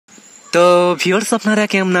তো ভিউয়ার্স আপনারা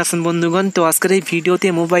কেমন আছেন বন্ধুগণ। তো আজকের এই ভিডিওতে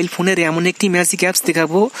মোবাইল ফোনের এমন একটি ম্যাজিক অ্যাপস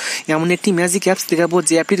দেখাবো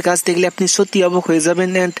যে অ্যাপটির কাজ দেখলে আপনি সত্যি অবাক হয়ে যাবেন।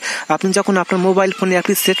 অ্যান্ড আপনি যখন আপনার মোবাইল ফোনে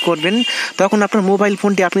অ্যাপটি সেট করবেন তখন আপনার মোবাইল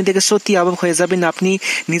ফোনটি আপনি দেখে সত্যি অবাক হয়ে যাবেন। আপনি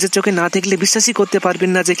নিজের চোখে না দেখলে বিশ্বাসই করতে পারবেন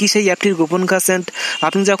না যে কি সেই অ্যাপটির গোপন কাজ। অ্যান্ড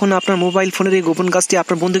আপনি যখন আপনার মোবাইল ফোনের এই গোপন কাজটি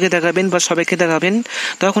আপনার বন্ধুকে দেখাবেন বা সবাইকে দেখাবেন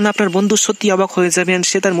তখন আপনার বন্ধু সত্যি অবাক হয়ে যাবেন।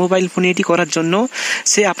 সে তার মোবাইল ফোনে এটি করার জন্য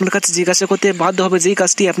সে আপনার কাছে জিজ্ঞাসা করতে বাধ্য হবে যে এই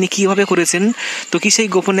কাজটি আপনি কিভাবে করেছেন। তো কি সেই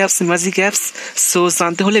গোপন অ্যাপস, ম্যাজিক অ্যাপস? সো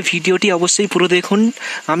জানতে হলে ভিডিওটি অবশ্যই পুরো দেখুন।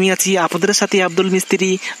 আমি আছি আপনাদের সাথে আব্দুল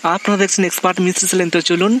মিস্ত্রি, আপনারা দেখছেন এক্সপার্ট মিস্ত্রি চ্যানেল। তো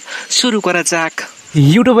চলুন শুরু করা যাক।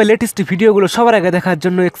 ইউটিউবে লেটেস্ট ভিডিওগুলো সবার আগে দেখার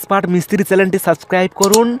জন্য এক্সপার্ট মিস্ত্রি চ্যানেলটি সাবস্ক্রাইব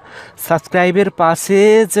করুন। সাবস্ক্রাইবের পাশে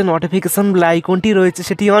যে নোটিফিকেশন আইকনটি রয়েছে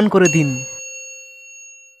সেটি অন করে দিন।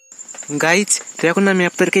 গাইজ, তো এখন আমি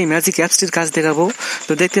আপনাদেরকে এই ম্যাজিক অ্যাপসটির কাজ দেখাবো।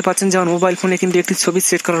 তো দেখতে পাচ্ছেন যে আমার মোবাইল ফোনে কিন্তু একটি ছবি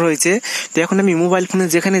সেট করা রয়েছে। তো এখন আমি মোবাইল ফোনে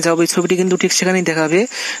যেখানে যাবো এই ছবিটি কিন্তু ঠিক সেখানেই দেখাবে।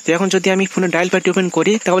 তো এখন যদি আমি ফোনে ডায়াল প্যাডটি ওপেন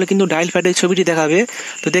করি তাহলে কিন্তু ডায়াল প্যাডের ছবিটি দেখাবে।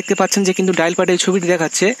 তো দেখতে পাচ্ছেন যে কিন্তু ডায়াল প্যাডের ছবিটি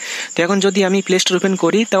দেখাচ্ছে। তো এখন যদি আমি প্লে স্টোর ওপেন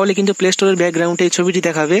করি তাহলে কিন্তু প্লে স্টোরের ব্যাকগ্রাউন্ডে এই ছবিটি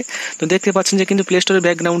দেখাবে। তো দেখতে পাচ্ছেন যে কিন্তু প্লে স্টোরের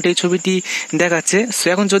ব্যাকগ্রাউন্ডে এই ছবিটি দেখাচ্ছে। সো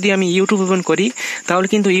এখন যদি আমি ইউটিউব ওপেন করি তাহলে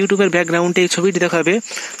কিন্তু ইউটিউবের ব্যাকগ্রাউন্ডে এই ছবিটি দেখাবে।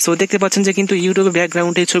 সো দেখতে পাচ্ছেন যে কিন্তু ইউটিউবের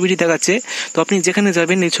ব্যাকগ্রাউন্ডে এই ছবিটি দেখাচ্ছে। তো আপনি যেখানে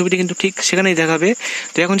যাবেন এই ছবিটি কিন্তু ঠিক সেখানেই দেখাবে।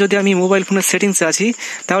 তো এখন যদি আমি মোবাইল ফোনের সেটিংসে আছি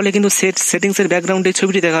তাহলে কিন্তু সেটিংসের ব্যাকগ্রাউন্ডে এই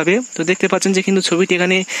ছবিটি দেখাবে। তো দেখতে পাচ্ছেন যে কিন্তু ছবিটি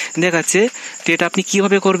এখানে দেখাচ্ছে। তো এটা আপনি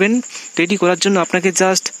কিভাবে করবেন? তো এটি করার জন্য আপনাকে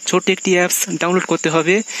জাস্ট ছোট্ট একটি অ্যাপস ডাউনলোড করতে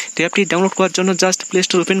হবে। তো অ্যাপটি ডাউনলোড করার জন্য জাস্ট প্লে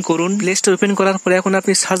স্টোর ওপেন করুন। প্লে স্টোর ওপেন করার পরে এখন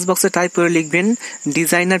আপনি সার্চ বক্সে টাইপ করে লিখবেন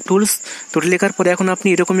ডিজাইনার টুলস। তো লেখার পরে এখন আপনি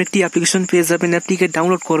এরকম একটি অ্যাপ্লিকেশন পেয়ে যাবেন। অ্যাপটিকে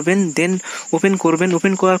ডাউনলোড করবেন, দেন ওপেন করবেন।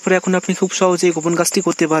 ওপেন করার পরে এখন আপনি খুব সহজেই গোপন কাজটি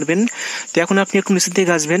করতে পারবেন। তো এখন আপনি একটু নিচের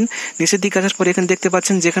দিকে আসবেন। নিচের দিকে আসার পরে এখানে দেখতে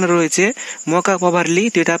পাচ্ছেন যেখানে রয়েছে মক আপ ওভারলি।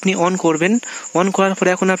 তো এটা আপনি অন করবেন। অন করার পরে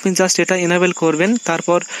এখন আপনি জাস্ট এটা এনাবেল করবেন।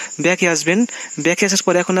 তারপর ব্যাকে আসবেন। ব্যাকে আসার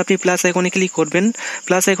পরে এখন আপনি প্লাস আইকনে ক্লিক করবেন।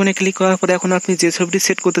 প্লাস আইকনে ক্লিক করার পরে এখন আপনি যে ছবিটি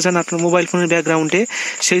সেট করতে চান আপনার মোবাইল ফোনের ব্যাকগ্রাউন্ডে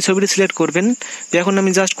সেই ছবিটি সিলেক্ট করবেন। তো এখন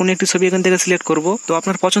আমি জাস্ট কোনো একটি ছবি এখান থেকে সিলেক্ট করব। তো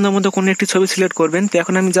আপনার পছন্দ মতো কোনো একটি ছবি সিলেক্ট করবেন। তো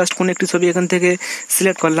এখন আমি জাস্ট কোনো একটি ছবি এখান থেকে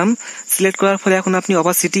সিলেক্ট করলাম। সিলেক্ট করার পরে এখন আপনি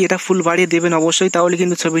অপাসিটি এটা ফুল বাড়িয়ে দেবেন অবশ্যই, তাহলে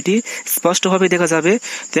কিন্তু ছবিটি স্পষ্টভাবে দেখা যাবে।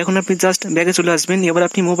 তো এখন আপনি জাস্ট ব্যাগে চলে আসবেন। এবার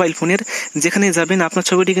আপনি মোবাইল ফোনের যেখানে যাবেন আপনার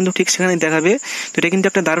ছবিটি কিন্তু ঠিক সেখানে দেখাবে। তো এটা কিন্তু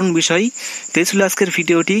একটা দারুণ বিষয়। তো এই ছিল আজকের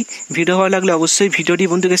ভিডিওটি। ভিডিও ভালো লাগলে অবশ্যই ভিডিওটি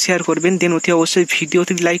বন্ধুকে শেয়ার করবেন, দেন অতি অবশ্যই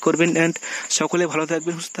ভিডিওটি লাইক করবেন। অ্যান্ড সকলে ভালো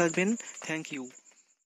থাকবেন, সুস্থ থাকবেন। Thank you.